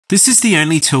This is the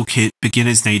only toolkit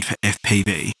beginners need for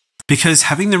FPV, because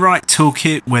having the right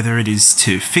toolkit, whether it is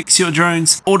to fix your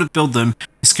drones or to build them,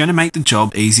 is going to make the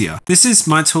job easier. This is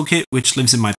my toolkit, which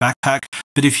lives in my backpack,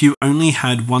 but if you only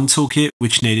had one toolkit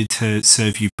which needed to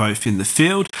serve you both in the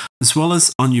field as well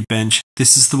as on your bench,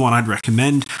 this is the one I'd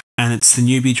recommend, and it's the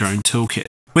NewBeeDrone Toolkit.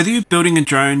 Whether you're building a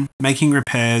drone, making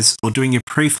repairs, or doing your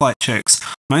pre-flight checks,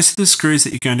 most of the screws that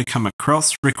you're going to come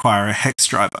across require a hex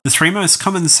driver. The three most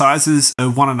common sizes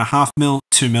are 1.5mm,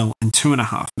 2mm, and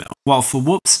 2.5mm, while for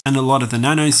whoops and a lot of the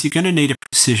nanos, you're going to need a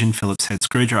precision Phillips head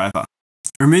screwdriver.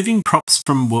 Removing props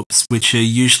from whoops, which are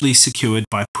usually secured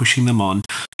by pushing them on,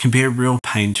 can be a real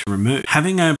pain to remove.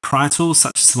 Having a pry tool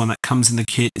such as the one that comes in the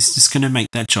kit is just going to make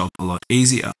that job a lot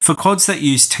easier. For quads that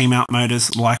use T-mount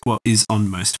motors like what is on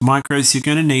most micros, you're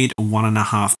going to need a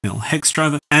 1.5mm hex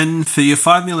driver, and for your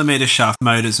 5mm shaft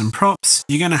motors and props,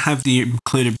 you're going to have the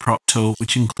included prop tool,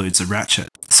 which includes a ratchet.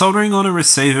 Soldering on a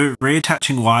receiver,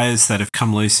 reattaching wires that have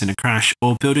come loose in a crash,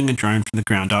 or building a drone from the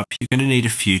ground up, you're going to need a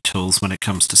few tools when it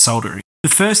comes to soldering. The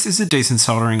first is a decent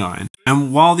soldering iron,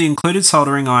 and while the included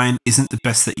soldering iron isn't the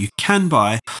best that you can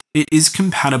buy, it is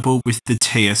compatible with the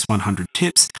TS100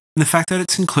 tips, and the fact that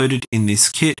it's included in this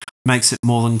kit makes it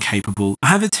more than capable. I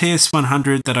have a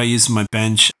TS100 that I use on my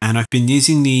bench, and I've been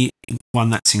using the one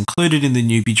that's included in the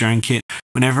NewBeeDrone kit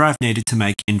whenever I've needed to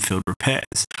make in-field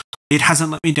repairs. It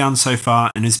hasn't let me down so far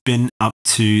and has been up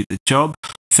to the job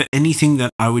for anything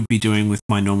that I would be doing with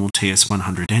my normal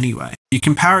TS100 anyway. You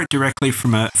can power it directly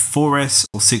from a 4S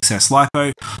or 6S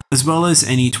LiPo, as well as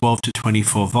any 12 to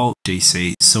 24 volt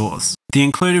DC source. The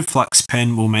included Flux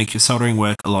pen will make your soldering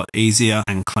work a lot easier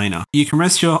and cleaner. You can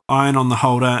rest your iron on the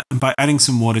holder, and by adding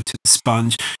some water to the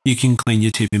sponge, you can clean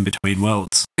your tip in between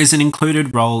welds. There's an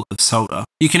included roll of solder.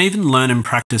 You can even learn and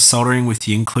practice soldering with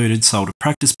the included solder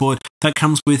practice board that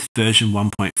comes with version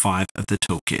 1.5 of the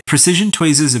toolkit. Precision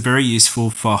tweezers are very useful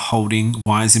for holding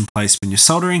wires in place when you're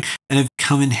soldering and have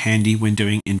come in handy when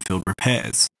doing in-field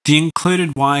repairs. The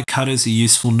included wire cutters are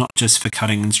useful not just for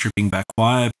cutting and stripping back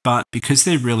wire, but because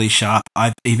they're really sharp,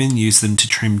 I've even used them to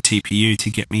trim TPU to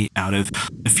get me out of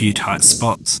a few tight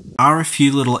spots. There are a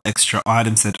few little extra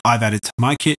items that I've added to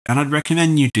my kit, and I'd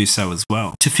recommend you do so as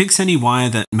well. To fix any wire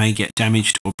that may get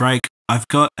damaged or break, I've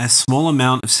got a small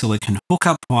amount of silicone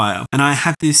hookup wire, and I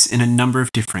have this in a number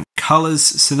of different colors,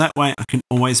 so that way I can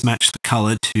always match the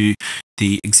color to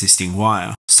the existing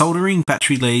wire. Soldering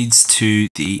battery leads to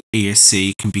the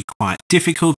ESC can be quite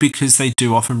difficult because they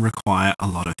do often require a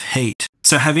lot of heat.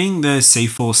 So having the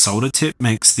C4 solder tip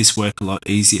makes this work a lot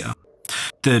easier.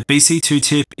 The BC2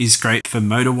 tip is great for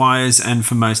motor wires and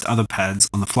for most other pads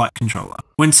on the flight controller.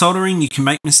 When soldering, you can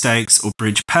make mistakes or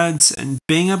bridge pads, and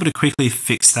being able to quickly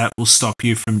fix that will stop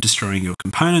you from destroying your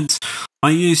components. I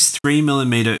use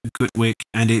 3mm good wick,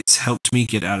 and it's helped me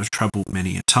get out of trouble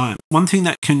many a time. One thing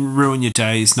that can ruin your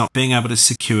day is not being able to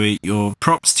secure your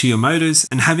props to your motors,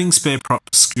 and having spare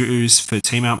prop screws for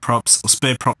T-mount props or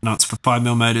spare prop nuts for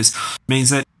 5mm motors means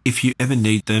that if you ever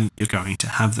need them, you're going to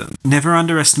have them. Never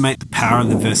underestimate the power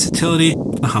and the versatility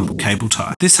of the humble cable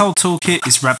tie. This whole toolkit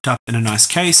is wrapped up in a nice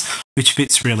case, which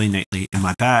fits really neatly in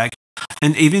my bag.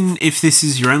 And even if this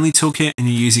is your only toolkit and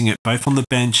you're using it both on the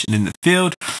bench and in the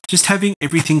field, just having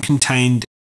everything contained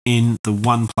in the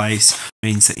one place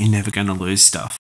means that you're never going to lose stuff.